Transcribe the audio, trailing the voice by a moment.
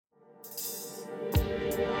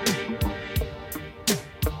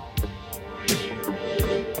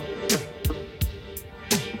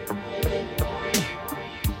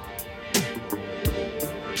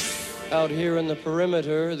Out here in the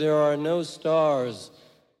perimeter, there are no stars.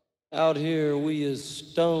 Out here, we is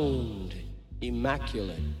stoned,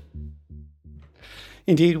 immaculate.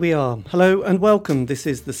 Indeed we are. Hello and welcome. This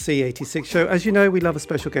is the C86 show. As you know, we love a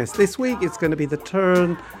special guest. This week it's going to be the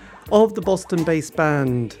turn of the Boston-based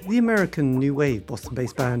band, the American New Wave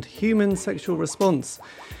Boston-based band, Human Sexual Response.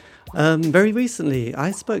 Very recently,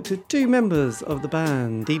 I spoke to two members of the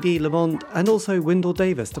band, Dee Dee Lamont and also Wendell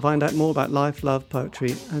Davis, to find out more about life, love,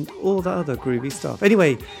 poetry and all that other groovy stuff.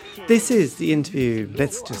 Anyway, this is the interview.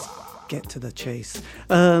 Let's just get to the chase.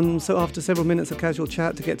 So after several minutes of casual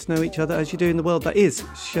chat to get to know each other as you do in the world that is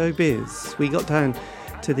showbiz, we got down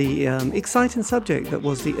to the exciting subject that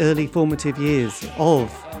was the early formative years of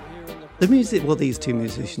the music, well, these two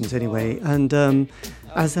musicians anyway. And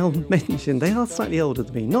as El mentioned, they are slightly older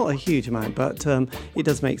than me, not a huge amount, but it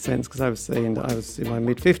does make sense because I was saying that I was in my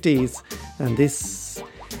mid-50s and this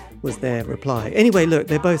was their reply. Anyway, look,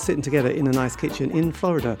 they're both sitting together in a nice kitchen in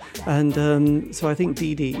Florida. And so I think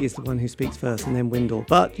Dee Dee is the one who speaks first and then Wendell.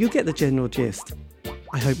 But you get the general gist.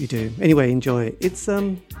 I hope you do. Anyway, enjoy it. It's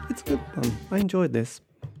a good one. I enjoyed this.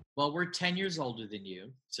 Well, we're 10 years older than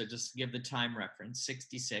you. So just to give the time reference,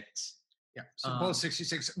 66. Yeah, so both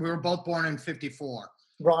 66. We were both born in 54.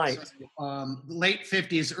 Right. So, late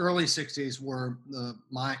 50s, early 60s were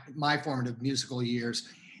my formative musical years.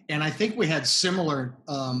 And I think we had similar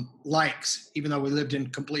likes, even though we lived in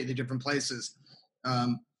completely different places.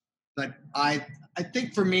 But I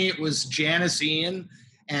think for me, it was Janis Ian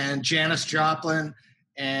and Janis Joplin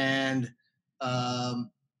and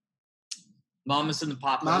Mamas and the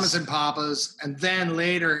Papas. Mamas and Papas. And then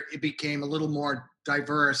later it became a little more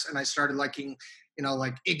diverse. And I started liking,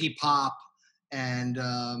 like Iggy Pop and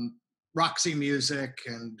Roxy Music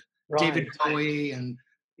and David Bowie and,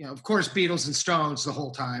 of course, Beatles and Stones the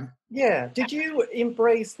whole time. Yeah. Did you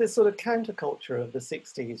embrace this sort of counterculture of the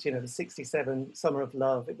 60s? The 67 Summer of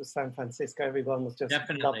Love. It was San Francisco. Everyone was just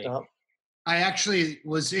loved up. I actually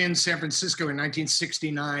was in San Francisco in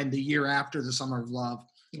 1969, the year after the Summer of Love.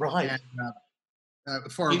 Right.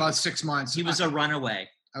 And, for about 6 months. He was a runaway.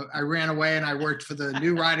 I ran away and I worked for the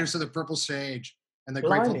New Riders of the Purple Sage and the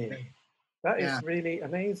Grateful Dead. That is really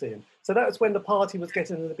amazing. So that was when the party was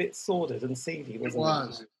getting a bit sordid and seedy,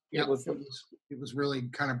 wasn't it? It was really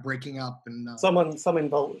kind of breaking up. And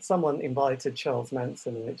someone invited Charles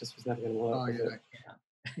Manson, and it just was never going to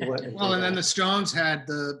work. Well, and then the Stones had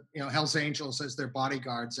the Hell's Angels as their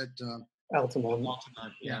bodyguards at Altamont.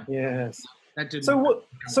 Yeah. Yes. That didn't.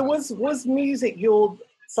 So was music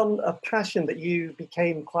a passion that you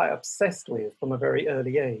became quite obsessed with from a very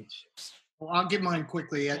early age? Well, I'll give mine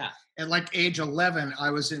quickly. At like age 11, I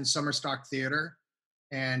was in summer stock theater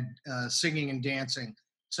and singing and dancing.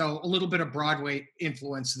 So a little bit of Broadway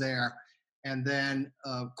influence there. And then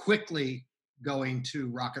quickly going to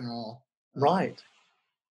rock and roll. Right.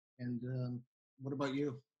 And what about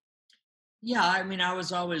you? Yeah, I mean,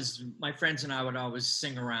 my friends and I would always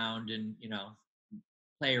sing around and,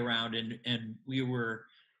 play around. And we were,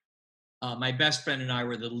 my best friend and I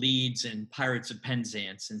were the leads in Pirates of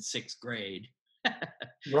Penzance in 6th grade.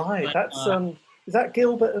 Right. That's is that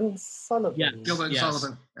Gilbert and Sullivan? Yeah, Gilbert and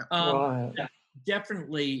Sullivan. Yeah. Right.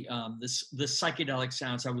 Definitely the psychedelic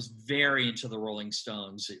sounds. I was very into the Rolling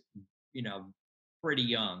Stones, pretty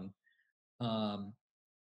young. I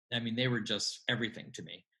mean, they were just everything to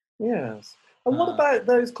me. Yes. And what about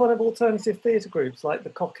those kind of alternative theatre groups like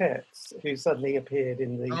the Cockettes, who suddenly appeared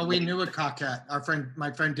in the... Oh, we knew a Cockette.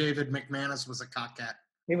 My friend David McManus was a Cockette.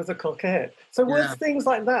 He was a Cockette. So was things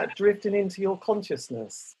like that drifting into your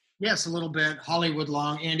consciousness? Yes, a little bit. Hollywood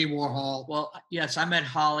Long, Andy Warhol. Well, yes, I met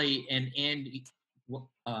Holly and Andy.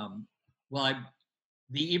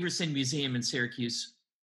 The Everson Museum in Syracuse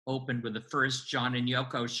opened with the first John and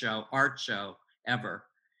Yoko art show ever.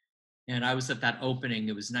 And I was at that opening.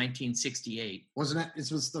 It was 1968. Wasn't it?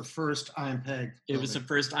 It was the first Iron Peg. It was the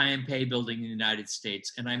first Iron Peg building in the United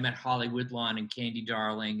States. And I met Holly Woodlawn and Candy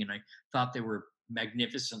Darling, and I thought they were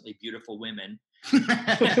magnificently beautiful women.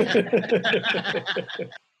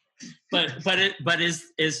 But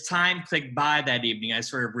as time clicked by that evening, I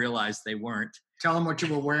sort of realized they weren't. Tell them what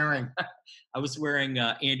you were wearing. I was wearing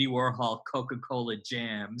Andy Warhol Coca-Cola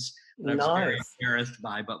jams that I was very embarrassed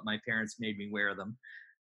by, but my parents made me wear them.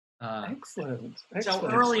 Excellent. So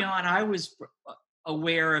early on, I was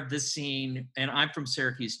aware of the scene, and I'm from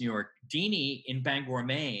Syracuse, New York. Deanie in Bangor,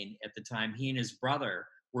 Maine, at the time, he and his brother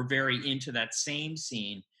were very into that same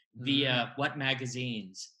scene via what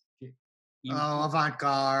magazines?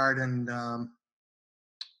 Avant-Garde and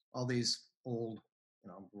all these old,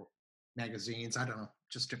 magazines. I don't know,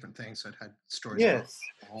 just different things that had stories. Yes.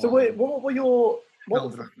 So what were your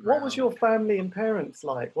What was your family and parents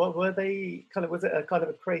like? What were they kind of? Was it a kind of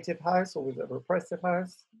a creative house or was it a repressive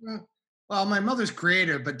house? Well, my mother's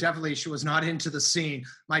creative, but definitely she was not into the scene.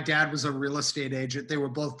 My dad was a real estate agent. They were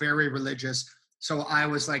both very religious, so I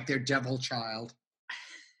was like their devil child.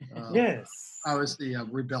 Yes. I was the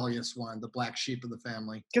rebellious one, the black sheep of the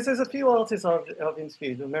family. Because there's a few artists I've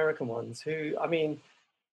interviewed, American ones, who, I mean,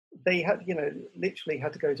 they had, literally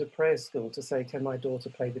had to go to prayer school to say, can my daughter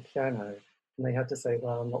play the piano? And they had to say,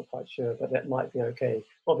 well, I'm not quite sure, but that might be okay.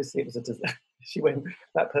 Obviously, it was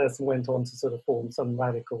that person went on to sort of form some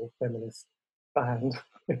radical feminist band.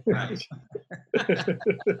 Right.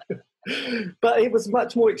 But it was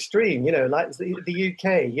much more extreme, like the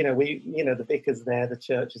UK, the vicar's there, the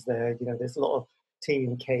church is there, there's a lot of tea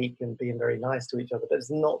and cake and being very nice to each other, but it's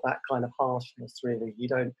not that kind of harshness, really. You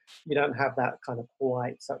don't have that kind of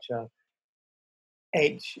quite such a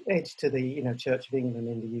edge to the Church of England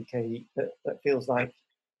in the UK that feels like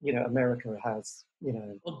America has.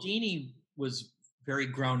 Well, Deanie was very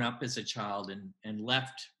grown up as a child and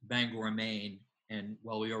left Bangor, Maine. And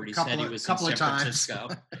we already said he was in San Francisco.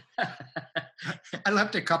 I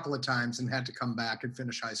left a couple of times and had to come back and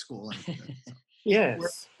finish high school.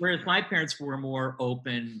 Yes. Whereas my parents were more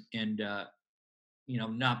open and,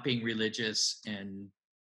 not being religious. And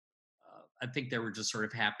I think they were just sort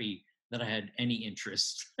of happy that I had any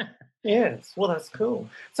interest. Yes. Well, that's cool.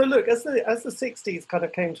 So look, as the 60s kind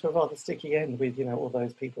of came to a rather sticky end with, all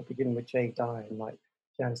those people beginning with Jay Dye and like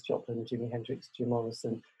Janis Joplin, Jimi Hendrix, Jim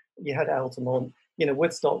Morrison, you had Altamont.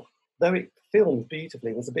 Woodstock, though it filmed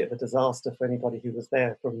beautifully, was a bit of a disaster for anybody who was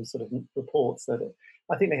there, from sort of reports that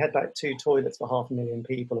I think they had back 2 toilets for 500,000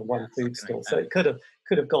 people and 1 food store. So it could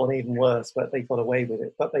have gone even worse, but they got away with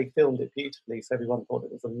it. But they filmed it beautifully, so everyone thought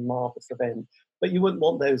it was a marvellous event. But you wouldn't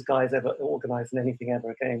want those guys ever organising anything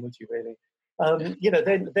ever again, would you really?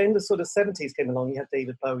 Then the sort of 70s came along. You had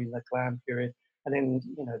David Bowie in the glam period, and then,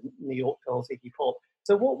 New York Dolls, Iggy Pop.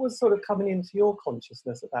 So what was sort of coming into your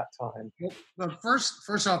consciousness at that time? Well,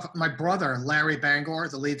 first off, my brother, Larry Bangor,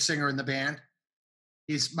 the lead singer in the band,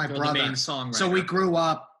 he's my brother. The main songwriter. So we grew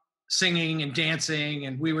up singing and dancing,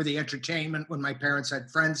 and we were the entertainment. When my parents had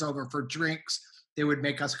friends over for drinks, they would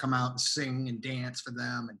make us come out and sing and dance for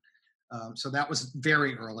them. And so that was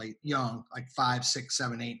very early, young, like 5, 6,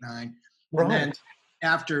 7, 8, 9. Right. And then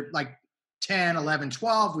after like 10, 11,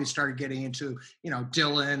 12, we started getting into,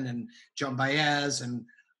 Dylan and Joan Baez and,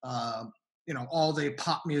 all the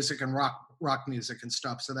pop music and rock music and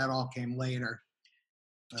stuff. So that all came later.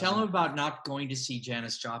 Tell them about not going to see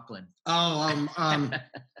Janis Joplin. My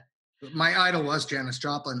idol was Janis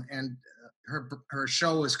Joplin, and her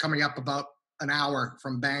show was coming up about an hour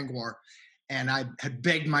from Bangor, and I had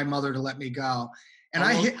begged my mother to let me go. And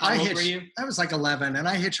How old were you? I was like 11, and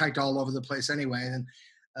I hitchhiked all over the place anyway. And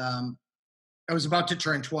I was about to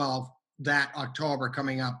turn 12 that October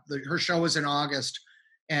coming up. Her show was in August,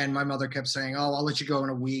 and my mother kept saying, "Oh, I'll let you go in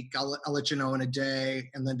a week. I'll let you know in a day."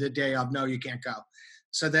 And then the day of, "No, you can't go."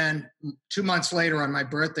 So then 2 months later on my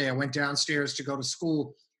birthday, I went downstairs to go to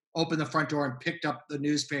school, opened the front door and picked up the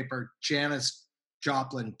newspaper, Janis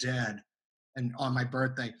Joplin dead, and on my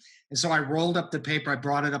birthday. And so I rolled up the paper, I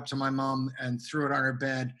brought it up to my mom and threw it on her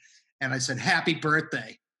bed. And I said, "Happy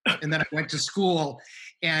birthday." And then I went to school,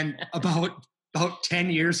 and about 10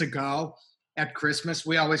 years ago at Christmas,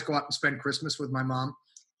 we always go out and spend Christmas with my mom.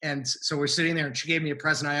 And so we're sitting there and she gave me a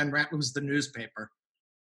present. I unwrapped, it was the newspaper.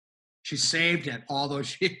 She saved it all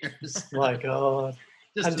those years. My God.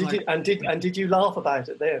 Did you laugh about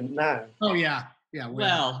it then, now? Oh yeah. Yeah.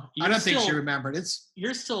 Well, I don't think she remembered.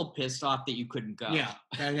 You're still pissed off that you couldn't go. Yeah.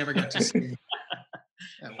 I never got to see it.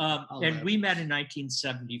 And we met in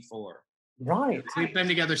 1974. Right. We've been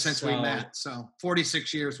together since we met. So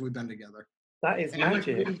 46 years we've been together. That is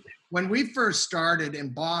magic. When we first started in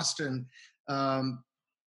Boston,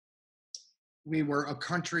 we were a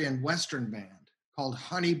country and western band called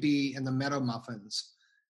Honeybee and the Meadow Muffins.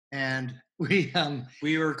 And we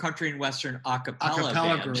were a country and western a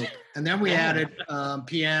cappella group. And then we added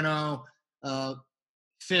piano,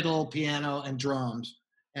 fiddle, piano, and drums,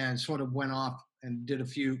 and sort of went off and did a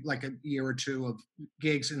few, like a year or two of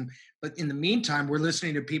gigs. But in the meantime, we're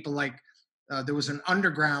listening to people like, there was an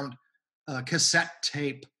underground cassette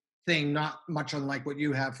tape thing, not much unlike what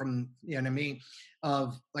you have from the NME,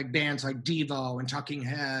 of like bands like Devo and Talking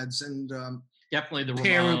Heads and definitely the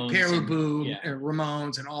Ramones, Caribou,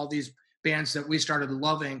 Ramones, and all these bands that we started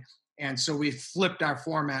loving. And so we flipped our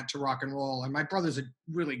format to rock and roll. And my brother's a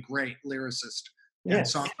really great lyricist and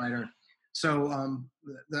songwriter. So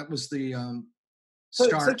that was the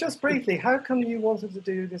start. So just briefly, how come you wanted to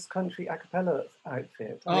do this country a cappella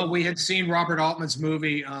outfit? We had seen Robert Altman's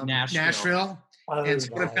movie, Nashville. Oh, and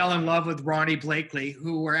sort of right. fell in love with Ronnie Blakely,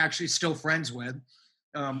 who we're actually still friends with.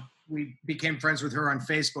 We became friends with her on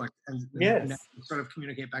Facebook and Yes. sort of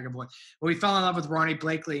communicate back and forth. But we fell in love with Ronnie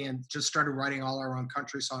Blakely and just started writing all our own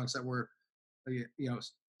country songs that were,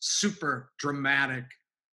 super dramatic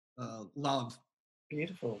love.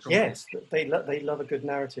 Beautiful. stories. Yes, they love a good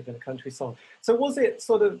narrative in a country song. So was it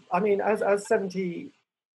sort of, I mean, as 70,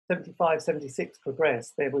 75, 76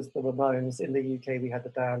 progressed, there was the Ramones. In the UK, we had the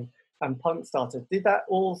Damned, and punk started. Did that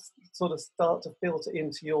all sort of start to filter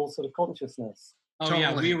into your sort of consciousness? Oh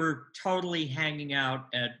yeah, Totally. we were totally hanging out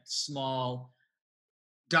at small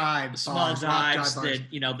Dives, bars, rock dives dive bars.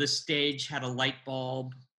 that the stage had a light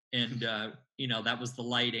bulb, and that was the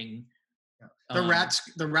lighting. The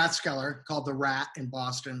Rathskeller, called the Rat in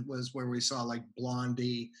Boston, was where we saw like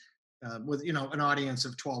Blondie, with an audience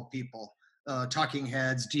of 12 people, Talking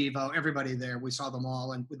Heads, Devo, everybody there. We saw them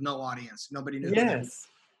all, and with no audience, nobody knew. Yes.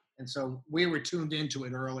 And so we were tuned into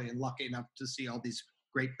it early, and lucky enough to see all these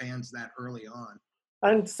great bands that early on.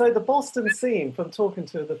 And so the Boston scene, from talking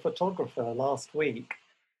to the photographer last week,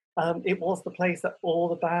 it was the place that all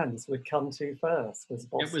the bands would come to first. Was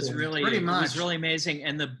Boston? It was really, Pretty it much. was really amazing,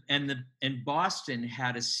 and Boston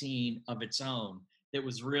had a scene of its own that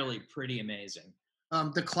was really pretty amazing.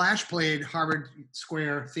 The Clash played Harvard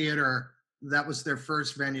Square Theater. That was their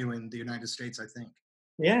first venue in the United States, I think.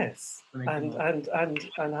 Yes, When they and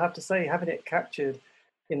came I have to say, having it captured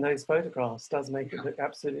in those photographs does make Yeah. it look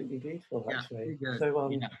absolutely beautiful. Yeah, Actually, very good.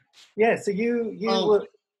 so Yeah. So you Oh. were.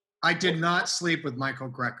 I did not sleep with Michael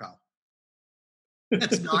Greco.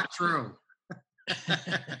 That's not true.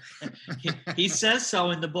 He says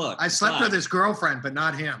so in the book. I slept but- with his girlfriend, but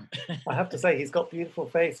not him. I have to say, he's got beautiful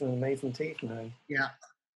face and amazing teeth now. Yeah.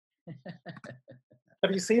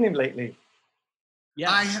 Have you seen him lately?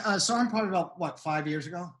 Yeah. I saw him probably about, 5 years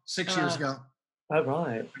ago? 6 years ago. Oh,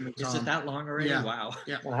 right. Is it that long already? Yeah. Wow.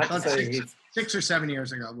 Yeah. I have to About say, six, he's. 6 or 7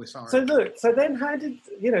 years ago, we saw So him. look, so then how did,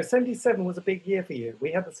 77 was a big year for you.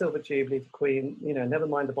 We had the Silver Jubilee, the Queen, Never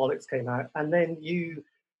Mind the Bollocks came out, and then you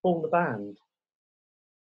formed the band.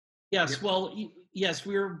 Yes. Yeah. Well, yes,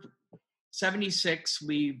 we were 76.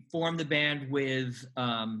 We formed the band with,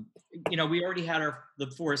 we already had the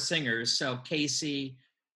four singers. So Casey,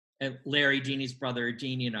 Larry, Jeannie's brother,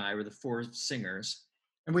 Jeannie, and I were the four singers.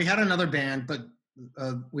 And we had another band, but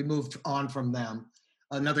we moved on from them.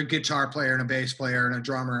 Another guitar player and a bass player and a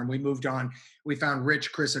drummer, and we moved on. We found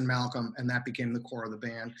Rich, Chris, and Malcolm, and that became the core of the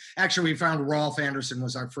band. Actually, we found Rolf Anderson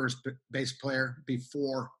was our first bass player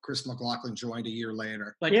before Chris McLaughlin joined a year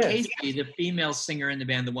later. But Yes. Casey, the female singer in the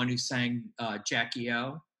band, the one who sang Jackie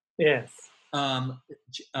O, Yes.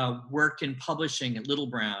 worked in publishing at Little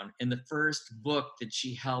Brown, and the first book that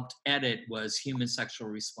she helped edit was Human Sexual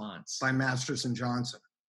Response. By Masterson Johnson.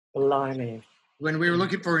 Blimey. When we were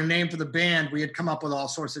looking for a name for the band, we had come up with all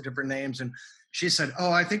sorts of different names, and she said,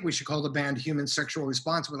 "Oh, I think we should call the band Human Sexual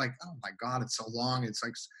Response." We're like, "Oh my God, it's so long. It's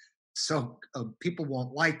like so people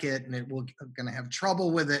won't like it, and we're going to have trouble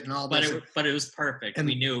with it, and all But this." it was perfect. And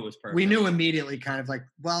we knew it was perfect. We knew immediately, kind of like,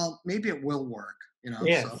 well, maybe it will work,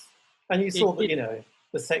 Yes. So. And you saw that,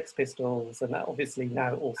 the Sex Pistols, and that obviously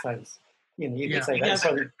now all sounds, you Yeah. could say that in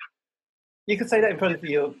front of, you could say that in front of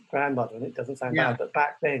your grandmother, and it doesn't sound Yeah. bad. But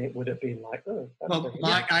back then, it would have been like, oh. That's Well, very-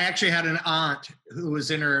 I actually had an aunt who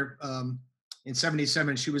was in her, in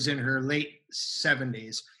 77, she was in her late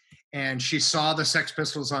 70s, and she saw the Sex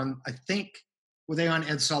Pistols on, I think, were they on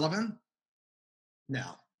Ed Sullivan?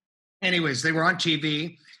 No. Anyways, they were on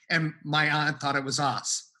TV, and my aunt thought it was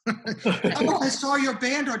us. Oh, I saw your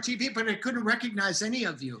band on TV, but I couldn't recognize any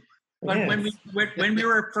of you. When Yes. we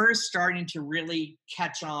were first starting to really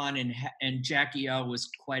catch on, and Jackie O was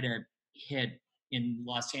quite a hit in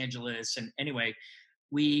Los Angeles, and anyway,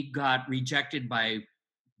 we got rejected by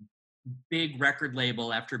big record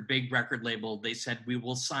label after big record label. They said, "We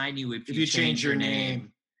will sign you if you change your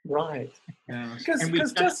name." Right. Yeah. Because And we-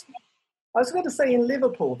 I was going to say, in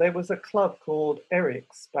Liverpool, there was a club called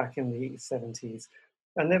Eric's back in the 70s.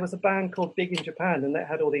 And there was a band called Big in Japan, and that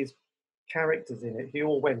had all these characters in it who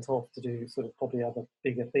all went off to do sort of probably other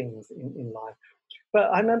bigger things in life. But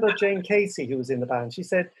I remember Jane Casey, who was in the band, she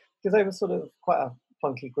said, because they were sort of quite a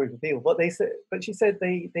funky group of people, but she said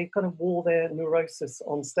they kind of wore their neurosis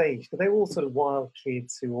on stage, because they were all sort of wild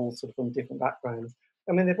kids who all sort of from different backgrounds.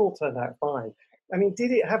 I mean, they've all turned out fine. I mean,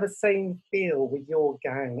 did it have a same feel with your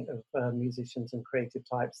gang of musicians and creative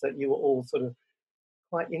types, that you were all sort of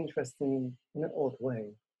quite interesting in an odd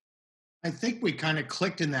way? I think we kind of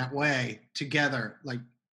clicked in that way together. Like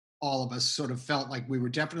all of us sort of felt like we were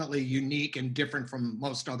definitely unique and different from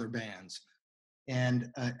most other bands,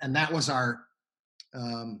 and that was our,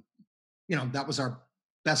 that was our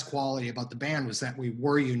best quality about the band was that we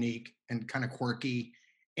were unique and kind of quirky,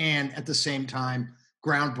 and at the same time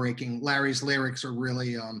groundbreaking. Larry's lyrics are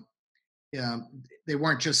really they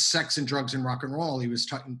weren't just sex and drugs and rock and roll. He was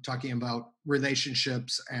talking about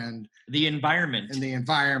relationships and the environment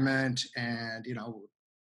and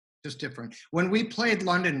just different. When we played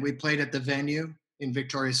London, we played at the Venue in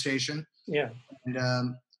Victoria Station. Yeah.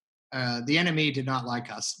 And the NME did not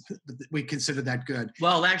like us. We considered that good.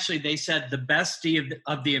 Well, actually, they said the best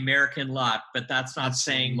of the American lot, but that's not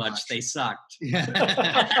saying much. They sucked. Yeah.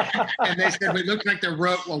 And they said we looked like the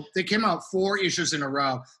road. Well, they came out 4 issues in a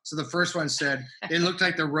row. So the first one said they looked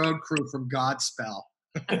like the road crew from Godspell.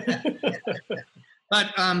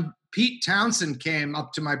 But Pete Townsend came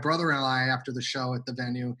up to my brother and I after the show at the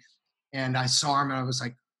Venue, and I saw him and I was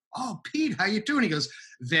like, "Oh, Pete, how you doing?" He goes,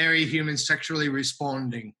 "Very human, sexually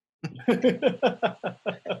responding."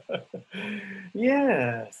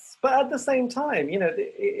 Yes, but at the same time,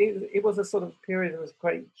 it was a sort of period of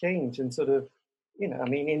great change and sort of, I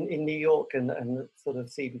mean, in New York and the sort of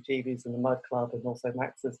CBGBs and the Mud Club and also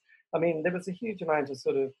Max's, I mean, there was a huge amount of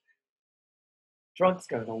sort of drugs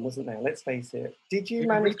going on, wasn't there? Let's face it. Did you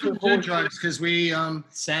manage to avoid drugs? Because we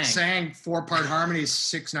sang 4-part harmonies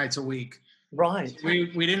 6 nights a week. Right.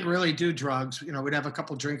 We didn't really do drugs. We'd have a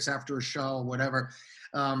couple drinks after a show or whatever.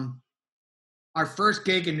 Our first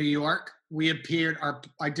gig in New York, we appeared.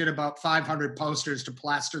 I did about 500 posters to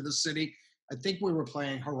plaster the city. I think we were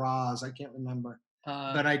playing Hurrahs. I can't remember.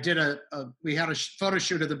 But I did we had a photo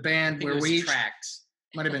shoot of the band where we tracks.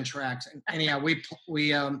 Might have been tracks. Anyhow, we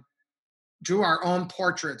drew our own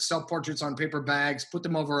portraits, self-portraits on paper bags, put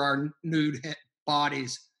them over our nude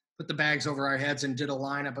bodies, put the bags over our heads, and did a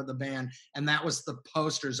lineup of the band. And that was the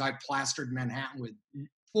posters I plastered Manhattan with,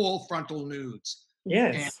 full frontal nudes.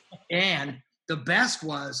 Yes. And the best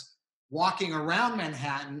was walking around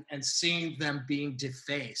Manhattan and seeing them being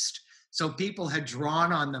defaced. So people had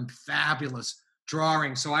drawn on them fabulous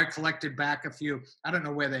drawings. So I collected back a few. I don't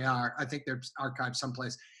know where they are. I think they're archived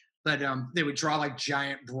someplace. But they would draw like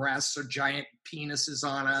giant breasts or giant penises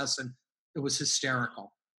on us, and it was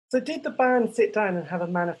hysterical. So did the band sit down and have a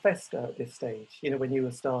manifesto at this stage, when you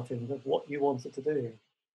were starting, of what you wanted to do?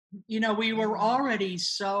 We were already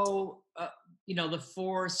so, the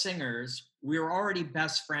 4 singers, we were already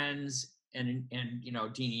best friends and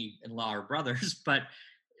Deanie and Law are brothers, but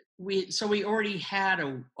we already had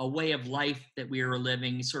a way of life that we were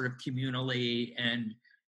living sort of communally, and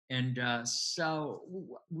so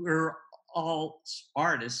we're all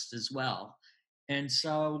artists as well. And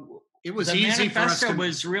so it was the easy for us manifesto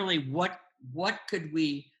was really what could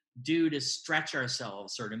we do to stretch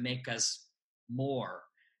ourselves or to make us more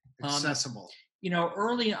accessible.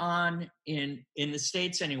 Early on in the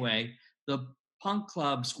States anyway, the punk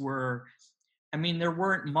clubs were, there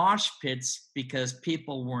weren't mosh pits because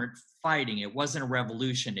people weren't fighting. It wasn't a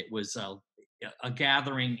revolution. It was a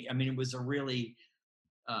gathering. It was a really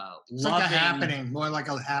it's like a happening, more like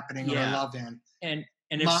a happening or a love-in. And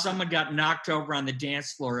if someone got knocked over on the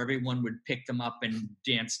dance floor, everyone would pick them up and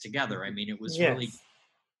dance together. It was really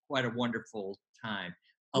quite a wonderful time.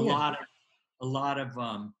 A lot of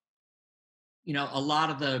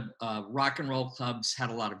the rock and roll clubs had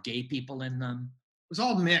a lot of gay people in them. It was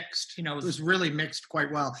all mixed. It was really mixed quite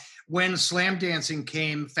well. When slam dancing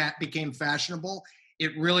became fashionable,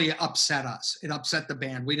 it really upset us. It upset the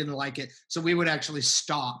band. We didn't like it. So we would actually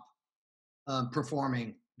stop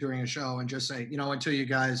performing during a show and just say, until you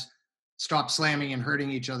guys stop slamming and hurting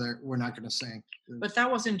each other, we're not going to sing. But that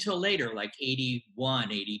wasn't until later, like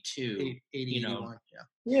 81, 82. 81, yeah.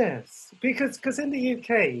 Yes, because in the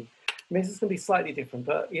UK, this is going to be slightly different,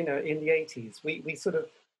 but, in the 80s, we sort of,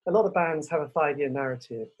 a lot of bands have a 5-year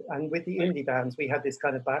narrative. And with the indie bands, we had this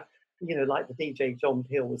kind of like the DJ John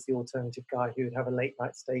Peel was the alternative guy who would have a late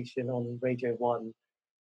night station on Radio 1.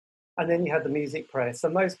 And then you had the music press. So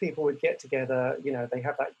most people would get together, they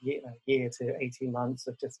have that year to 18 months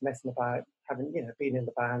of just messing about, having, being in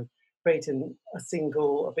the band, creating a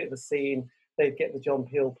single, a bit of a scene. They'd get the John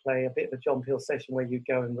Peel play, a bit of a John Peel session where you'd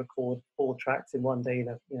go and record 4 tracks in one day in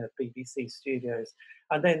a BBC studios.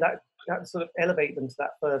 And then that sort of elevate them to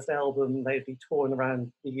that first album. They'd be touring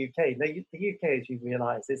around the UK. Now, the UK, as you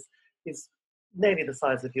realise, is nearly the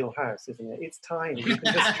size of your house, isn't it? It's tiny. You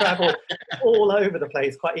can just travel all over the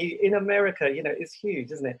place. In America, it's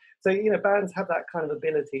huge, isn't it? So, bands have that kind of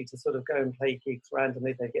ability to sort of go and play gigs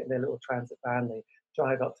randomly. They get in their little transit van, they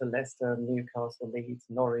drive up to Leicester, Newcastle, Leeds,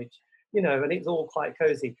 Norwich, and it's all quite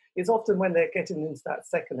cozy. It's often when they're getting into that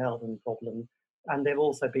second album problem, and they've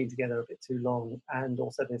also been together a bit too long, and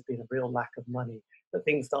also there's been a real lack of money, that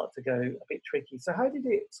things start to go a bit tricky. So how did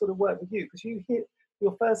it sort of work with you? Because you hit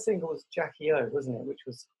your first single was Jackie O, wasn't it? Which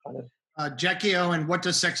was kind of Jackie O and What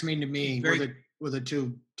Does Sex Mean to Me Very- were the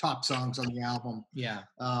two top songs on the album. Yeah.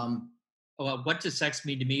 Um, Well, What Does Sex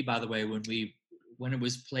Mean to Me, by the way, when it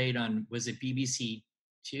was played on, was it BBC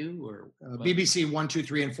Two or what? BBC 1, 2,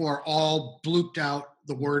 3, and 4 all blooped out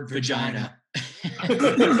the word vagina.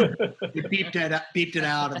 They beeped it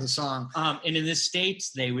out of the song. And in the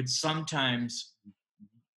States, they would sometimes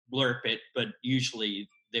blurp it, but usually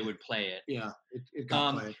they would play it. Yeah, it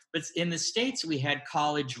got played. But in the States, we had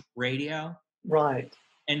college radio. Right.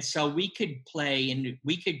 And so we could play and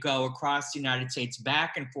we could go across the United States,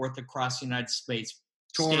 back and forth across the United States,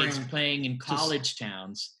 Touring playing in college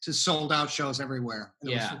towns. to sold out shows everywhere. And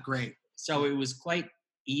It Yeah. was great. So it was quite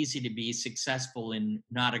easy to be successful in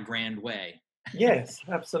not a grand way. Yes,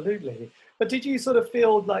 absolutely. But did you sort of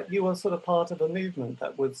feel like you were sort of part of a movement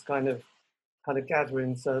that was kind of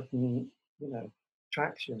gathering certain,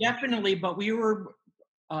 traction? Definitely, but we were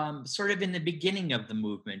sort of in the beginning of the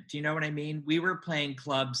movement. Do you know what I mean? We were playing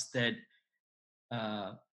clubs that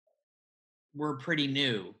were pretty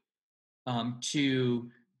new to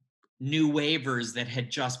new wavers that had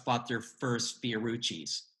just bought their first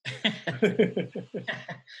Fiorucci's.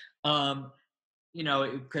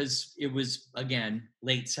 Because it was, again,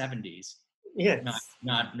 late 70s, Yes.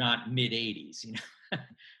 not mid 80s. And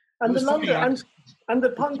It was the London funny, and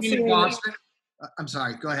the punk In scene. Boston, I'm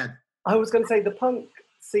sorry, go ahead. I was going to say the punk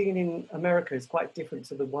scene in America is quite different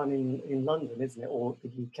to the one in London, isn't it, or the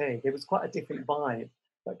UK? There was quite a different vibe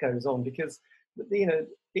that goes on because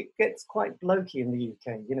it gets quite blokey in the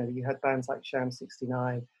UK. You had bands like Sham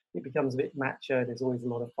 69. It becomes a bit macho. There's always a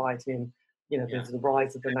lot of fighting. There's the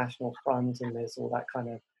rise of the National Front, and there's all that kind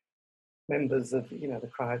of members of the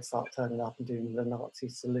crowd start turning up and doing the Nazi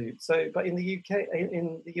salute. So, but in the UK,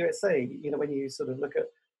 in the USA, when you sort of look at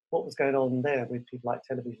what was going on there with people like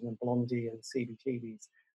Television and Blondie and CBGBs,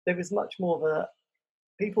 there is much more of a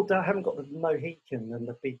people haven't got the Mohican and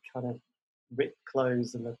the big kind of ripped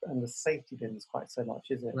clothes and the safety bins quite so much,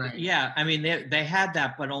 is it? Right. Yeah, I mean they had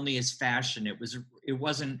that, but only as fashion. It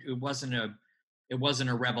wasn't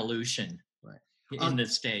a revolution in the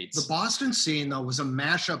States. The Boston scene, though, was a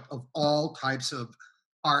mashup of all types of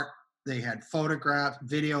art. They had photographs,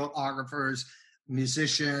 videographers,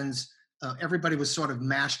 musicians. Everybody was sort of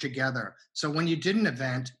mashed together. So when you did an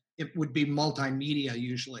event, it would be multimedia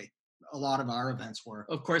usually. A lot of our events were.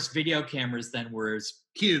 Of course, video cameras then were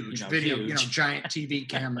Huge video, huge. giant TV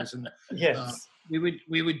cameras. And Yes. we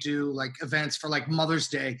would do like events for like Mother's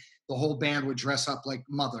Day. The whole band would dress up like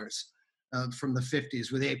mothers from the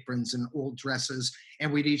 50s with aprons and old dresses.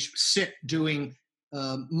 And we'd each sit doing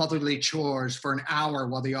motherly chores for an hour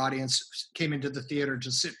while the audience came into the theater to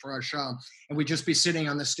sit for our show. And we'd just be sitting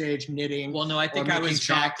on the stage knitting. Well, no, I think I was making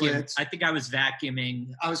chocolates. I think I was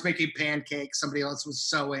vacuuming. I was making pancakes. Somebody else was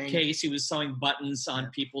sewing. Casey was sewing buttons on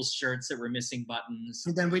people's shirts that were missing buttons.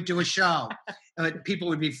 And then we'd do a show. People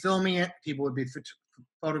would be filming it. People would be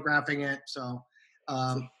photographing it. So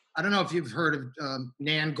I don't know if you've heard of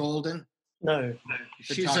Nan Golden. No.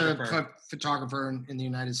 She's a photographer in the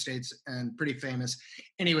United States and pretty famous.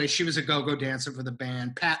 Anyway, she was a go-go dancer for the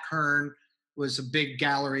band. Pat Hearn was a big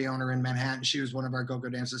gallery owner in Manhattan. She was one of our go-go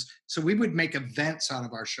dancers. So we would make events out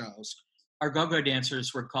of our shows. Our go-go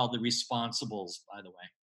dancers were called the Responsibles, by the way.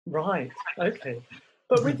 Right. Okay.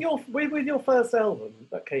 But with your first album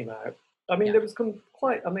that came out, I mean, Yeah. there was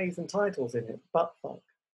quite amazing titles in it. Butt Fuck.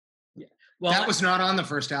 Well, That was not on the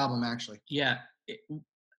first album, actually. yeah.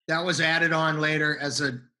 That was added on later as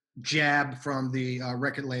a jab from the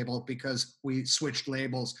record label because we switched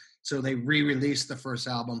labels. So they re-released the first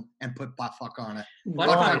album and put Butt Fuck on it. Butt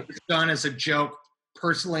Butt Fuck- Fuck was done as a joke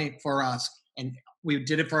personally for us. And we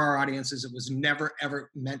did it for our audiences. It was never, ever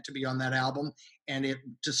meant to be on that album. And it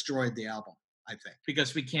destroyed the album, I think.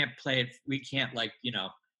 Because we can't play it. We can't play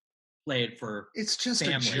it for. It's just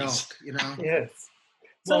Families. a joke, Yes.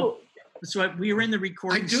 Well, So we were in the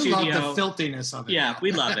recording I do studio. love the filthiness of it. Yeah, though.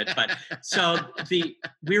 we love it. But so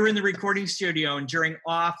we were in the recording studio, and during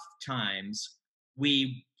off times,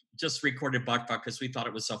 we just recorded Butt Fuck because we thought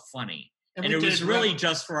it was so funny, and we it did was really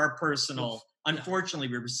just for our personal. Yeah. Unfortunately,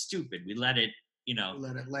 we were stupid. We let it,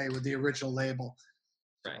 let it lay with the original label.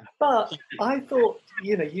 But I thought,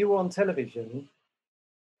 you were on television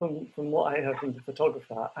from what I heard from the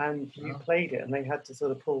photographer, and you played it, and they had to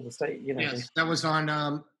sort of pull the state, Yes, that was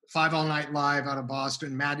on 5 All Night Live out of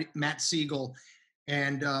Boston, Matt Siegel.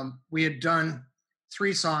 And we had done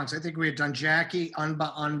 3 songs. I think we had done Jackie,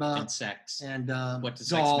 Unba Unba, and sex. and What does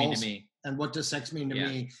Dolls, sex mean to me? and What Does Sex Mean to Yeah.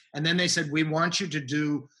 Me? And then they said, we want you to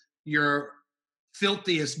do your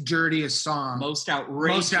filthiest, dirtiest song. Most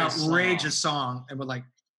outrageous. song. And we're like,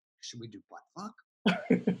 should we do Butt Fuck?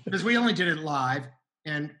 because we only did it live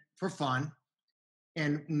and for fun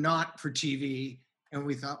and not for TV. And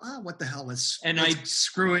we thought, oh, what the hell? Let's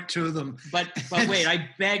screw it to them. But wait, I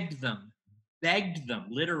begged them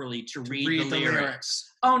literally to read the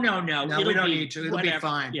lyrics. Oh, no, we don't need to. It'll be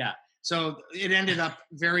fine. Yeah. So it ended up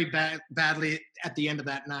very badly at the end of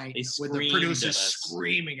that night with the producers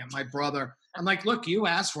screaming at my brother. I'm like, look, you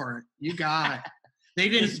asked for it. You got it.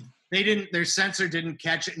 They didn't, their censor didn't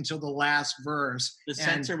catch it until the last verse. The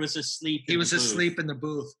censor was asleep. He was asleep in the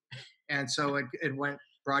booth. And so it went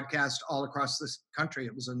broadcast all across this country.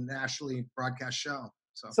 It was a nationally broadcast show.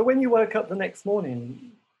 So when you woke up the next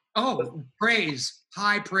morning. Oh,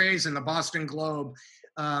 high praise in the Boston Globe.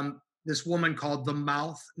 This woman called The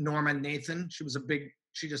Mouth, Norma Nathan.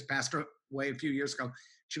 She just passed away a few years ago.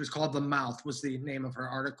 She was called The Mouth, was the name of her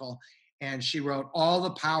article. And she wrote, all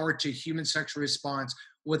the power to human sexual response.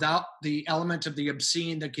 Without the element of the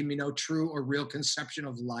obscene, there can be no true or real conception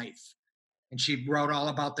of life. And she wrote all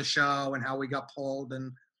about the show and how we got pulled.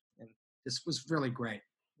 And this was really great.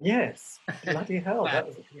 Yes. Bloody hell.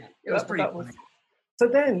 It was pretty funny. So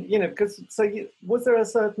then, was there a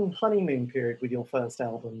certain honeymoon period with your first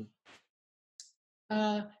album?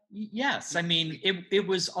 Yes. I mean, it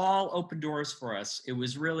was all open doors for us. It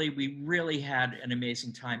was we really had an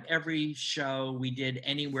amazing time. Every show we did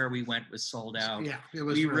anywhere we went was sold out. Yeah, it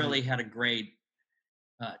was. We really had a great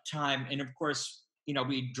time. And of course,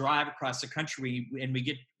 we drive across the country and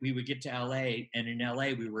we would get to LA, and in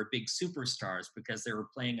LA we were big superstars because they were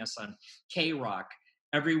playing us on K-Rock.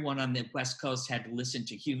 Everyone on the West Coast had to listen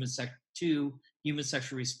to two human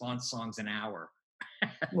sexual response songs an hour.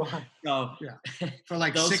 Wow. So for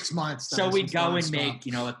like 6 months. So we'd go and make,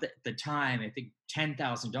 at the time, I think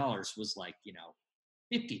 $10,000 was like,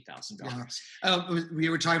 $50,000. We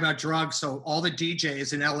were talking about drugs. So all the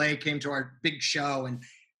DJs in LA came to our big show, and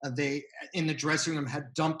they, in the dressing room,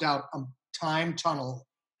 had dumped out a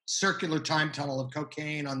circular time tunnel of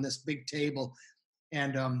cocaine on this big table.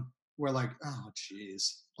 And we're like, oh,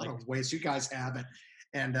 geez, what a waste. You guys have it.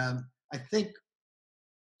 And I think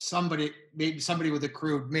maybe somebody with the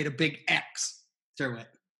crew made a big X through it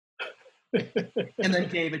and then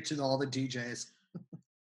gave it to all the DJs.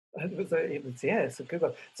 It's a good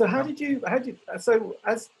one. So so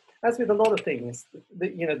as with a lot of things,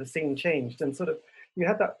 the scene changed, and sort of you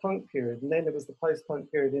had that punk period, and then there was the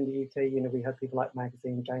post-punk period in the UK. We had people like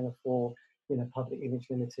Magazine, Gang of Four, Public Image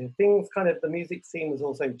Limited. Things kind of, the music scene was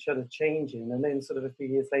also sort of changing, and then sort of a few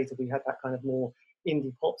years later we had that kind of more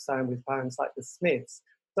indie pop sound with bands like the Smiths.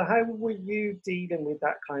 So how were you dealing with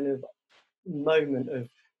that kind of moment of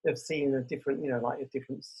seeing a different, like a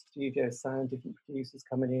different studio sound, different producers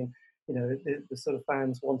coming in, the sort of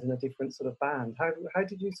fans wanting a different sort of band? How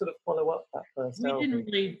did you sort of follow up that first album? We didn't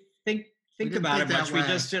really think about it much. We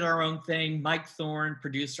just did our own thing. Mike Thorne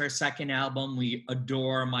produced our second album. We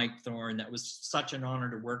adore Mike Thorne. That was such an honor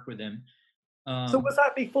to work with him. So was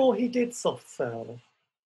that before he did Soft Cell?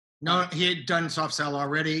 No, he had done Soft Cell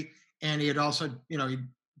already, and he had also, he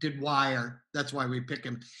did Wire. That's why we picked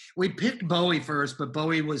him. We picked Bowie first, but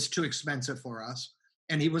Bowie was too expensive for us,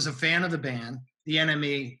 and he was a fan of the band. The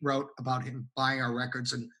NME wrote about him buying our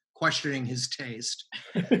records and questioning his taste.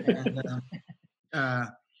 And,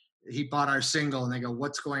 he bought our single, and they go,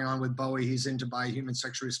 what's going on with Bowie? He's into By Human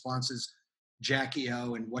Sexual Responses, Jackie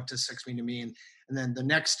O, and What Does Sex Mean to Me? And then the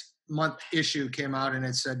next month issue came out, and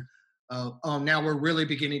it said, now we're really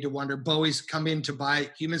beginning to wonder, Bowie's come in to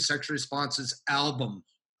buy Human Sexual Responses album.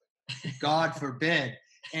 God forbid.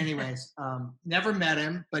 Anyways, never met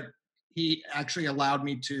him, but he actually allowed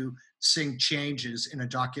me to sing Changes in a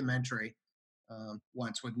documentary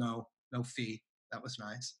once with no fee. That was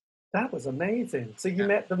nice. That was amazing. So you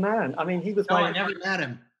met the man. I mean, he was. No, I never met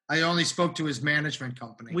him. I only spoke to his management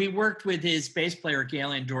company. We worked with his bass player,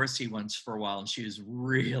 Gail Ann Dorsey, once for a while, and she was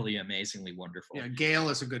really amazingly wonderful. Yeah, Gail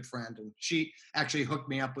is a good friend, and she actually hooked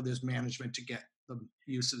me up with his management to get the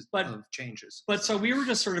use of Changes. But so we were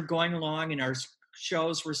just sort of going along, and our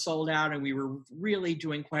shows were sold out, and we were really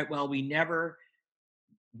doing quite well. We never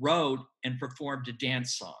wrote and performed a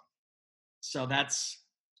dance song. So that's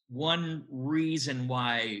one reason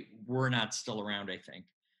why we're not still around, I think.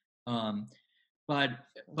 But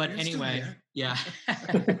anyway, yeah.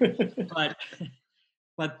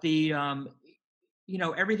 but the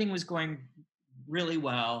everything was going really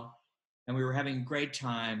well, and we were having a great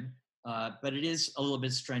time. But it is a little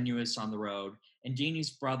bit strenuous on the road. And Deanie's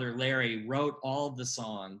brother Larry wrote all of the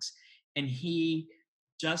songs, and he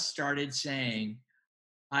just started saying,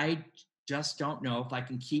 I just don't know if I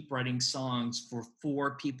can keep writing songs for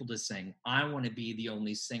 4 people to sing. I want to be the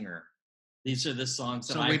only singer. These are the songs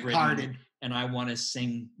that I've written, and I want to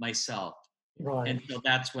sing myself. Right. And so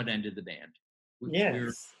that's what ended the band.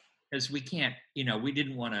 Yes. Because we can't, we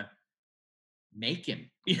didn't want to make him.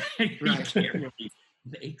 You Right. can't really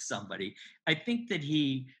make somebody. I think that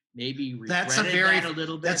he maybe That's regretted that a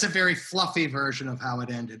little bit. That's a very fluffy version of how it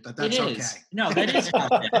ended, but that's It okay. is. No, that is how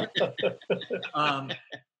it ended.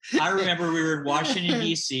 I remember we were in Washington,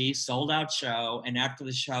 D.C., sold out show. And after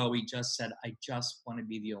the show, we just said, I just want to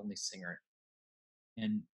be the only singer.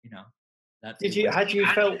 And, that's Had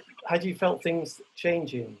you felt things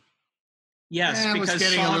changing? Yes, Yeah, it was because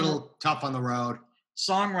getting a little tough on the road.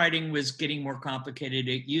 Songwriting was getting more complicated.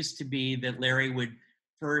 It used to be that Larry would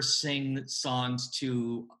first sing songs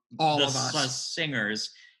to All the of us. singers,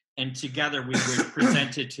 and together we would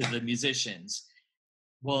present it to the musicians.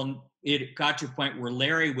 Well, it got to a point where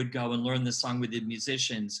Larry would go and learn the song with the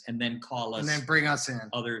musicians and then call us And then bring us in.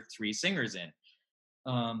 other three singers in.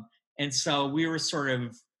 And so we were sort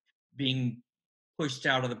of being pushed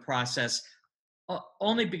out of the process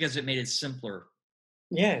only because it made it simpler.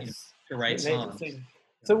 Yes. To write songs.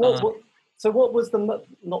 So what was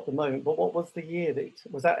not the moment, but what was the year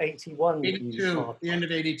was that 81? 82, the end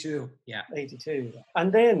of 82. Yeah. 82.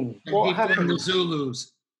 And then what happened? Formed the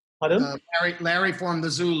Zulus. Pardon? Larry formed the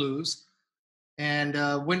Zulus, and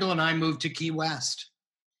Wendell and I moved to Key West.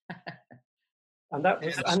 And that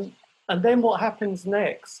was and then what happens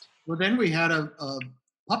next? Well, then we had a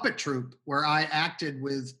puppet troupe where I acted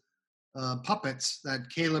with puppets that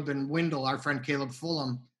Caleb and Wendell, our friend Caleb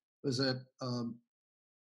Fulham, was a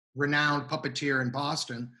renowned puppeteer in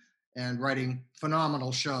Boston and writing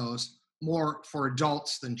phenomenal shows, more for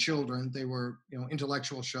adults than children. They were,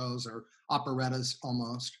 intellectual shows or operettas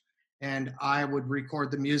almost. And I would record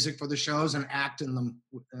the music for the shows and act in them.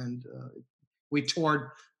 And we toured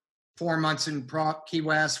 4 months in Key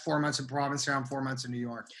West, 4 months in Provincetown, 4 months in New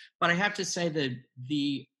York. But I have to say that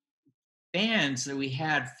the bands that we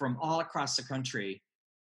had from all across the country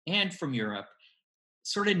and from Europe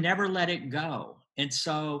sort of never let it go. And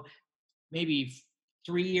so maybe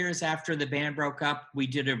 3 years after the band broke up, we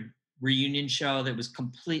did a reunion show that was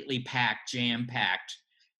completely packed, jam-packed.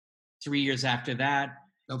 3 years after that.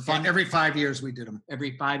 Every 5 years we did them.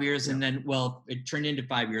 Every 5 years. Yeah. And then, it turned into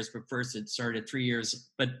 5 years, but first it started 3 years.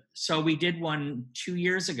 But so we did one 2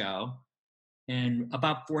 years ago, and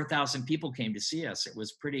about 4,000 people came to see us. It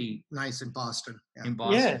was pretty nice in Boston. Yeah. In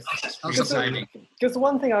Boston. Yes. Pretty exciting. Because the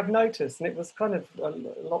one thing I've noticed, and it was kind of a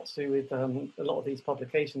lot to do with a lot of these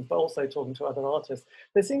publications, but also talking to other artists,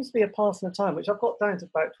 there seems to be a passing of time, which I've got down to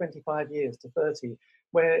about 25 years to 30,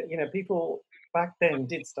 where, people back then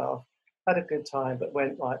did stuff, had a good time, but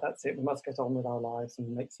went, right, that's it, we must get on with our lives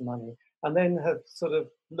and make some money. And then have sort of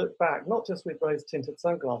looked back, not just with rose-tinted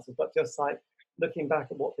sunglasses, but just like looking back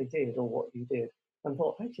at what they did or what you did, and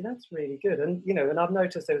thought, actually, that's really good. And, and I've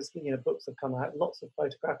noticed there's, books have come out, lots of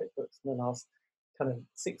photographic books in the last kind of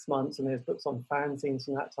 6 months, and there's books on fanzines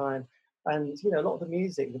from that time. And, a lot of the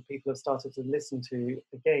music that people have started to listen to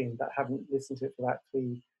again that haven't listened to it for about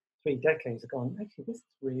three decades have gone, actually, this is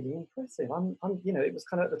really impressive. It was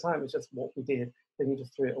kind of at the time, it was just what we did. Then you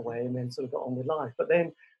just threw it away and then sort of got on with life. But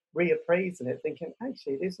then reappraising it, thinking,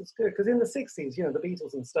 actually, this is good. Because in the 60s, the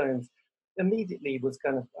Beatles and Stones immediately was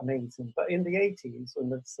kind of amazing. But in the 80s,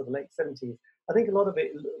 and the sort of late 70s, I think a lot of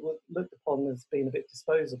it looked upon as being a bit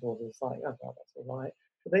disposable. It's like, oh, God, that's all right.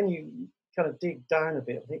 But then you kind of dig down a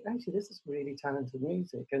bit and think, actually, this is really talented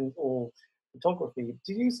music or photography.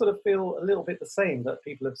 Do you sort of feel a little bit the same, that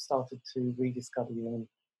people have started to rediscover you and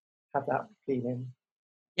have that feeling?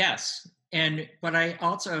 Yes. But I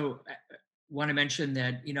also want to mention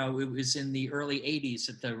that, it was in the early 80s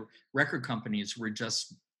that the record companies were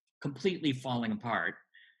just completely falling apart.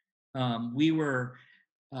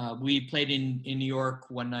 We played in New York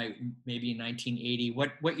one night, maybe in 1980.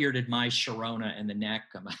 What year did My Sharona and the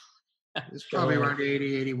Knack come out? It's probably around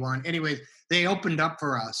 80, 81. Anyways, they opened up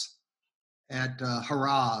for us at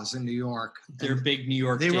Harrah's in New York. Their big New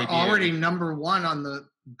York They debut. were already number one on the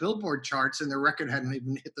Billboard charts, and their record hadn't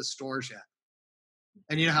even hit the stores yet.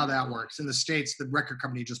 And you know how that works. In the States, the record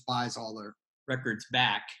company just buys all their records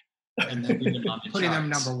back and then putting them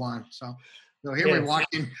number one. So here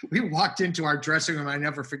we walked into our dressing room. I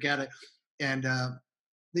never forget it. And,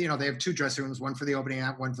 they have two dressing rooms, one for the opening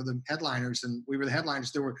act, one for the headliners. And we were the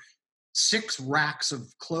headliners. There were 6 racks of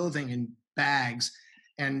clothing in bags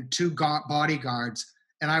and 2 bodyguards.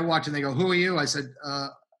 And I walked in, they go, "Who are you?" I said,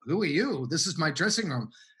 "Who are you? This is my dressing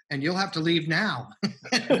room, and you'll have to leave now."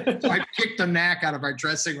 So I kicked the Knack out of our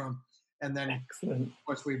dressing room. And then, excellent. Of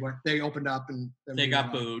course, they opened up and they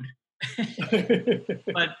got booed.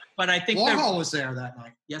 but I think Warhol was there that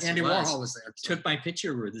night. Yes, Andy Warhol was there. So. Took my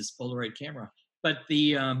picture with his Polaroid camera. But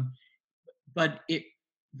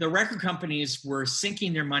the record companies were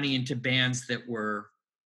sinking their money into bands that were,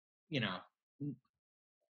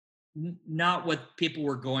 not what people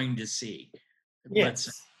were going to see. Yes.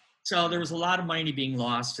 So there was a lot of money being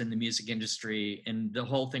lost in the music industry, and the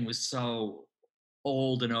whole thing was so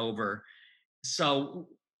old and over. So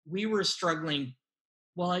we were struggling.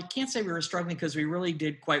 Well, I can't say we were struggling because we really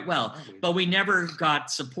did quite well, but we never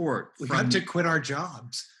got support. We had to quit our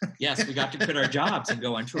jobs. Yes, we got to quit our jobs and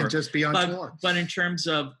go on tour. And just be on tour. But in terms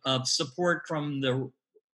of support from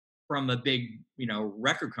a big,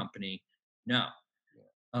 record company, no.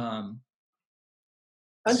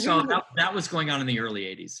 So that was going on in the early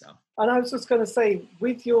 80s. So. And I was just going to say,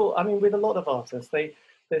 with a lot of artists,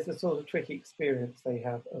 there's a sort of tricky experience they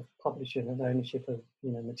have of publishing and ownership of,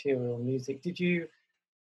 material and music.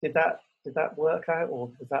 Did that work out,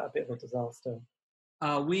 or was that a bit of a disaster?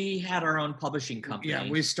 We had our own publishing company. Yeah,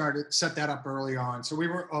 we set that up early on. So we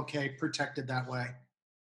were protected that way.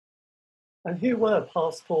 And who were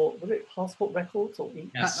Passport? Was it Passport Records or Eat?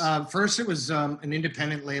 Yes. First, it was an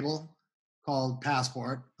independent label called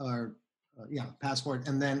Passport, Passport.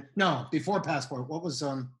 And then, before Passport, what was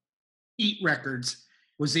Eat Records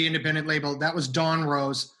was the independent label. That was Don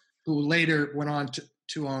Rose, who later went on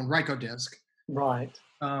to own Rykodisc. Right.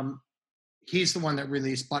 He's the one that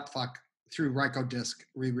released Buttfuck through Rykodisc,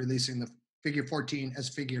 re-releasing the Figure 14 as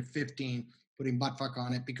Figure 15, putting Buttfuck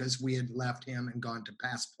on it because we had left him and gone to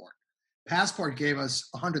Passport. Passport gave us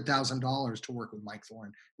 $100,000 to work with Mike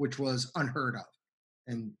Thorne, which was unheard of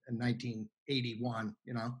in 1981,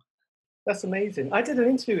 That's amazing. I did an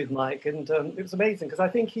interview with Mike, and it was amazing because I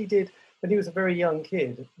think he did, when he was a very young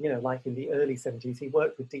kid, like in the early 70s, he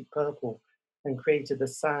worked with Deep Purple and created the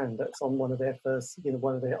sound that's on one of their first,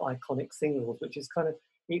 one of their iconic singles, which is kind of,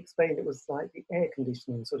 he explained it was like the air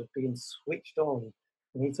conditioning sort of being switched on,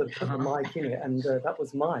 and he sort of put the mic in it, and that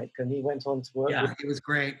was Mike, and he went on to work with he was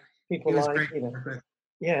great. people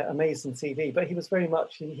amazing CD, but he was very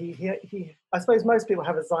much, he I suppose most people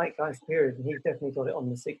have a zeitgeist period, and he definitely got it on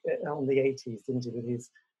the 80s, didn't he, with his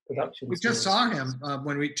production. We just saw him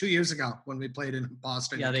 2 years ago when we played in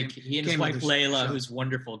Boston. Yeah, he and his wife Layla, who's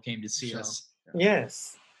wonderful, came to see us.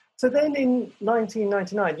 Yes. So then in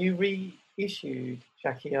 1999, you reissued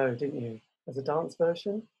Jackie O, didn't you, as a dance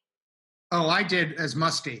version? Oh, I did as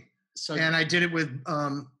Musty. And I did it with,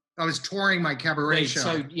 I was touring my cabaret show.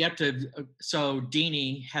 So you have to, so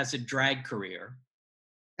Deanie has a drag career.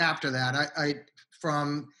 After that, I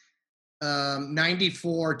from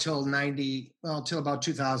 94 till about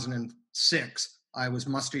 2006, I was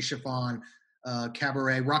Musty Chiffon,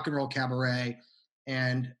 cabaret, rock and roll cabaret.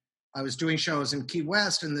 And I was doing shows in Key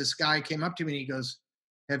West, and this guy came up to me and he goes,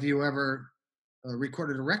 "Have you ever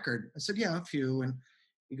recorded a record?" I said, "Yeah, a few." And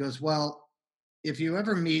he goes, "Well, if you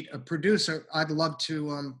ever meet a producer, I'd love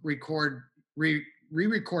to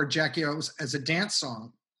re-record Jackie O as a dance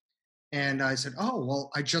song." And I said, "Oh, well,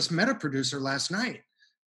 I just met a producer last night."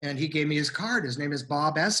 And he gave me his card. His name is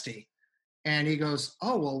Bob Esty. And he goes,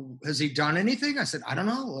 "Oh, well, has he done anything?" I said, "I don't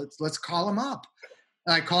know. Let's call him up."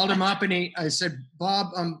 I called him up and I said,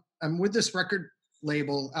 "Bob, I'm with this record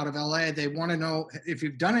label out of LA. They want to know if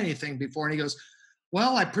you've done anything before." And he goes,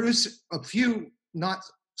 "Well, I produced a few not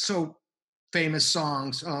so famous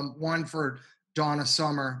songs. One for Donna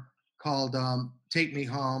Summer called Take Me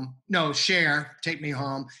Home. No, Cher, Take Me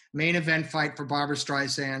Home. Main Event Fight for Barbra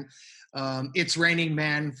Streisand. It's Raining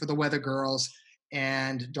Men for the Weather Girls.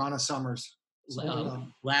 And Donna Summer's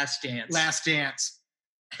Last Dance. Last Dance."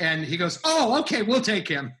 And he goes, "Oh, okay, we'll take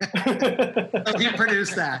him." So he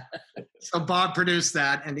produced that. So Bob produced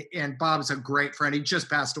that, and Bob's a great friend. He just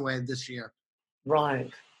passed away this year. Right.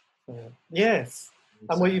 Yes.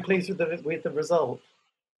 And were you pleased with the result?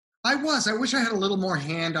 I was. I wish I had a little more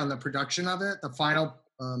hand on the production of it, the final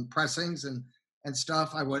pressings and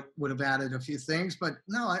stuff. I would have added a few things, but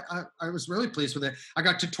no, I was really pleased with it. I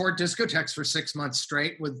got to tour discotheques for 6 months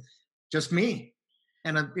straight with just me,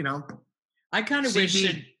 and I kind of CD. wish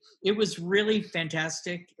that it was really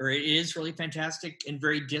fantastic, or it is really fantastic and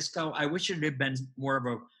very disco. I wish it had been more of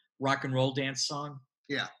a rock and roll dance song.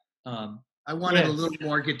 Yeah. I wanted a little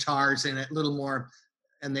more guitars in it, a little more,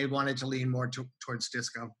 and they wanted to lean more towards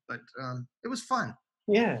disco, but it was fun.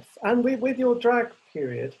 Yes. And with your drag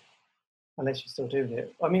period, unless you're still doing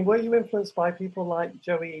it, I mean, were you influenced by people like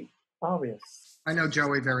Joey Arias? I know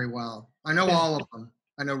Joey very well. I know all of them.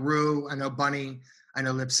 I know Rue, I know Bunny, I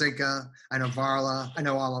know Lipsinka, I know Varla, I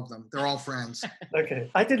know all of them. They're all friends.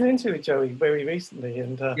 Okay. I did an interview with Joey very recently,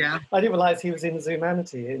 and I didn't realize he was in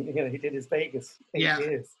Zumanity, and he did his Vegas 8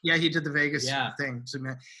 years. Yeah, he did the Vegas thing.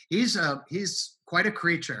 He's quite a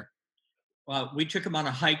creature. Well, we took him on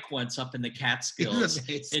a hike once up in the Catskills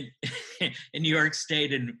Amazing. in New York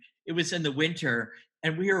State, and it was in the winter,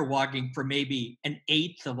 and we were walking for maybe an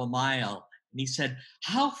eighth of a mile. And he said,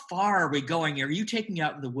 "How far are we going? Are you taking me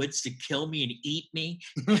out in the woods to kill me and eat me?"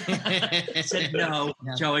 I said, "No,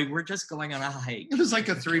 Yeah. Joey, we're just going on a hike." It was like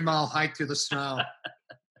a 3-mile hike through the snow.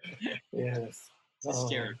 Yes. It's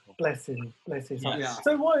hysterical. Bless him. Bless his heart. Yeah.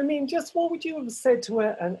 So what would you have said to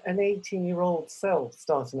an 18-year-old self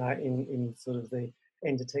starting out in sort of the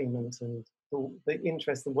entertainment and the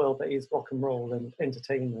interesting world that is rock and roll and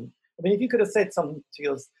entertainment? I mean, if you could have said something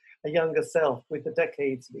to a younger self with the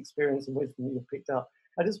decades of experience and wisdom that you've picked up,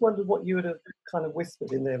 I just wondered what you would have kind of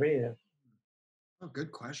whispered in their ear. Oh,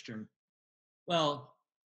 good question. Well,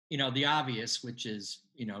 the obvious, which is,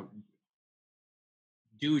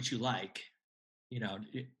 do what you like.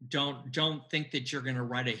 Don't think that you're going to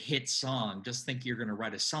write a hit song. Just think you're going to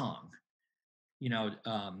write a song.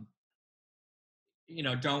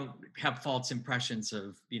 Don't have false impressions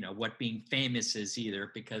of, what being famous is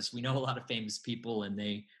either, because we know a lot of famous people and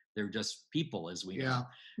they're just people, as we know.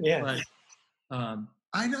 Yeah. But,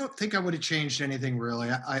 I don't think I would have changed anything really.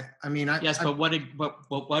 But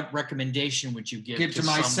what recommendation would you give to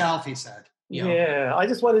myself? He said. Yeah, I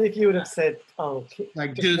just wondered if you would have said,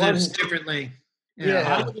 like do this differently.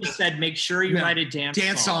 Yeah. I would have said, make sure you write a dance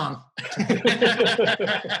song.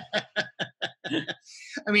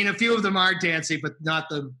 I mean, a few of them are dancey, but not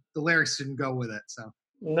the lyrics didn't go with it. So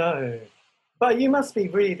no, but you must be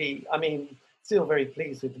really, still very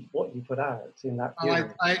pleased with what you put out in that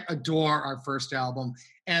period. I adore our first album,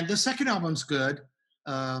 and the second album's good.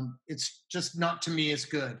 It's just not to me as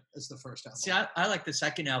good as the first album. See, I like the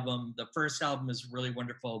second album. The first album is really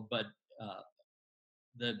wonderful, but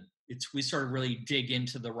we sort of really dig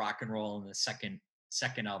into the rock and roll in the second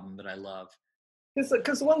album that I love.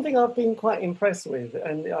 Because one thing I've been quite impressed with,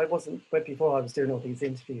 and I wasn't before I was doing all these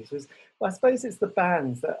interviews, was I suppose it's the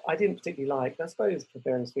bands that I didn't particularly like. I suppose for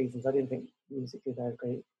various reasons, I didn't think musically they were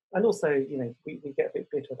great, and also we get a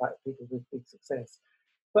bit bitter about people with big success,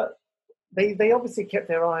 but they obviously kept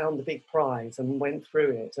their eye on the big prize and went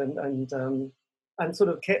through it and sort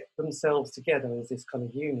of kept themselves together as this kind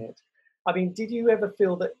of unit. I mean, did you ever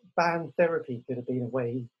feel that band therapy could have been a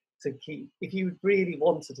way to keep, if you really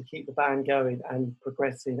wanted to keep the band going and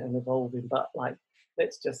progressing and evolving, but like,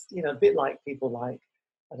 let's just, a bit like people like,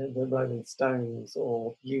 I don't know, the Rolling Stones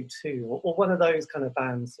or U2 or one of those kind of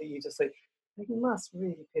bands, so you just say, they must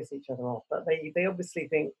really piss each other off, but they obviously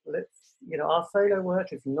think, our solo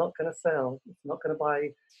work is not going to sell, it's not going to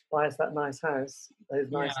buy us that nice house,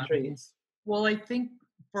 those nice trees. Well, I think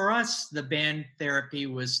for us, the band therapy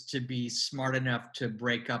was to be smart enough to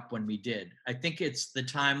break up when we did. I think the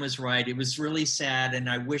time was right. It was really sad, and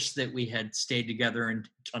I wish that we had stayed together and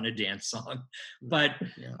done a dance song. But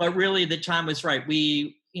really, the time was right.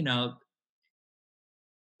 We,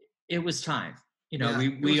 it was time.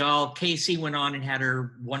 Casey went on and had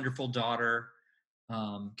her wonderful daughter,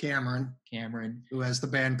 Cameron, who has the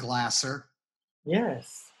band Glasser.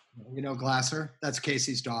 Yes. You know Glasser? That's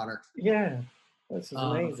Casey's daughter. Yeah. This is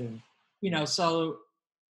amazing. So,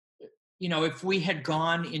 if we had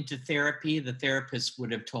gone into therapy, the therapist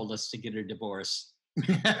would have told us to get a divorce.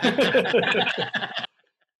 And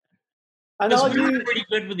we were pretty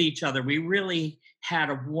good with each other. We really had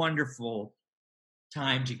a wonderful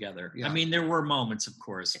time together. Yeah. I mean, there were moments, of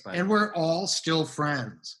course, but and we're all still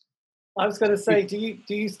friends. I was going to say, do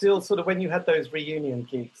you still sort of, when you had those reunion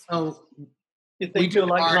gigs? Oh, did they feel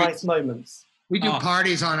like nice moments? We do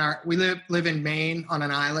parties we live in Maine on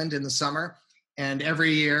an island in the summer, and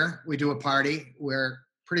every year we do a party where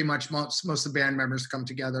pretty much most of the band members come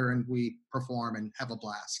together and we perform and have a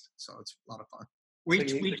blast. So it's a lot of fun.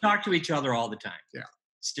 We talk to each other all the time. Yeah.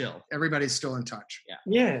 Still. Everybody's still in touch. Yeah.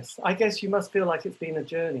 Yes. I guess you must feel like it's been a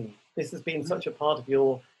journey. This has been such a part of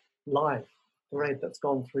your life, thread that's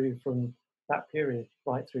gone through from that period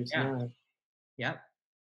right through to now. Yeah.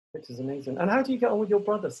 Which is amazing. And how do you get on with your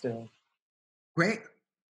brother still? Great.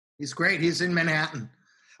 He's great. He's in Manhattan.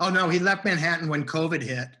 Oh, no, he left Manhattan when COVID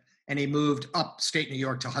hit, and he moved upstate New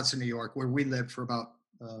York to Hudson, New York, where we lived for about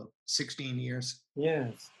 16 years.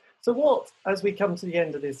 Yes. So as we come to the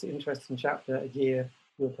end of this interesting chapter, a year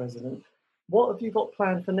you're president, what have you got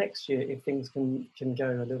planned for next year if things can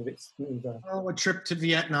go a little bit smoother? Oh, a trip to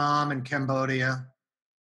Vietnam and Cambodia.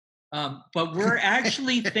 But we're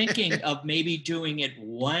actually thinking of maybe doing it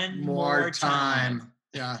one more time.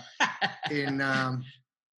 Yeah. In,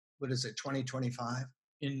 what is it, 2025?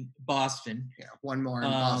 In Boston. Yeah, one more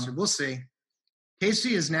in Boston. We'll see.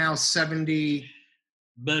 Casey is now 73,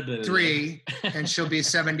 and she'll be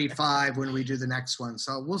 75 when we do the next one.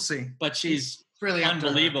 So we'll see. But she's really up to her.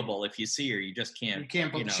 unbelievable. If you see her, you just can't. You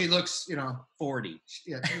can't believe she looks, 40.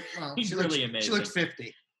 Yeah, well, She's really amazing. She looks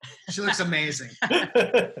 50. She looks amazing.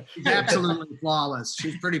 She's absolutely flawless.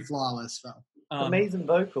 She's pretty flawless, though. Amazing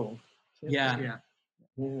vocal. Yeah.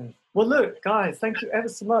 Well, look, guys, thank you ever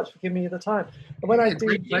so much for giving me the time. And when I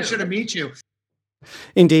do, pleasure to meet you.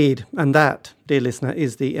 Indeed, and that, dear listener,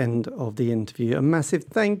 is the end of the interview. A massive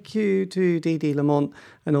thank you to Dee Dee Lamont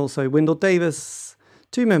and also Wendell Davis,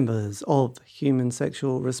 2 members of Human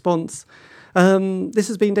Sexual Response. This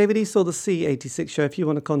has been David Eastaugh, the C86 Show. If you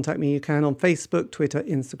want to contact me, you can on Facebook, Twitter,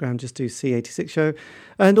 Instagram, just do C86 Show.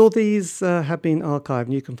 And all these have been archived,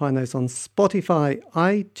 and you can find those on Spotify,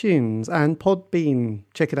 iTunes, and Podbean.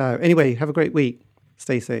 Check it out. Anyway, have a great week.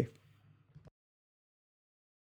 Stay safe.